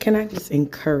Can I just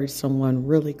encourage someone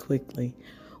really quickly?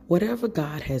 Whatever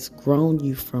God has grown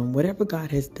you from, whatever God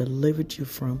has delivered you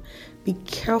from, be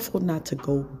careful not to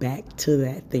go back to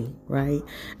that thing, right?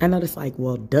 I know it's like,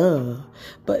 well, duh.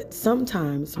 But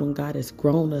sometimes when God has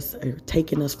grown us or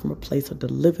taken us from a place or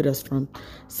delivered us from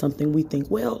something, we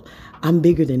think, well, I'm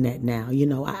bigger than that now.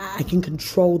 I can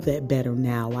control that better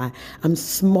now. I'm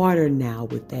smarter now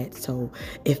with that. So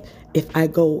if I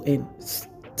go and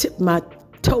tip my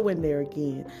toe in there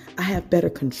again, I have better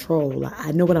control.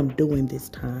 I know what I'm doing this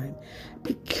time.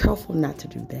 Be careful not to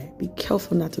do that. Be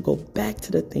careful not to go back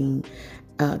to the thing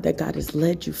that God has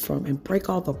led you from and break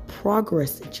all the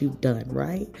progress that you've done,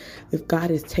 right? If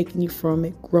God has taken you from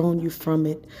it, grown you from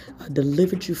it,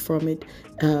 delivered you from it,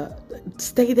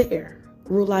 stay there.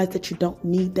 Realize that you don't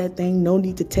need that thing. No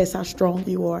need to test how strong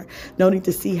you are. No need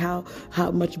to see how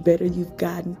much better you've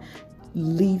gotten.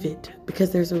 Leave it,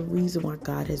 because there's a reason why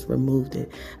God has removed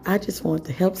it. I just want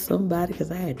to help somebody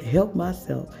because I had to help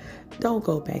myself. Don't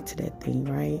go back to that thing,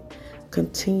 right?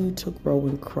 Continue to grow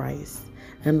in Christ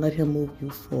and let him move you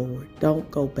forward.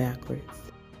 Don't go backwards.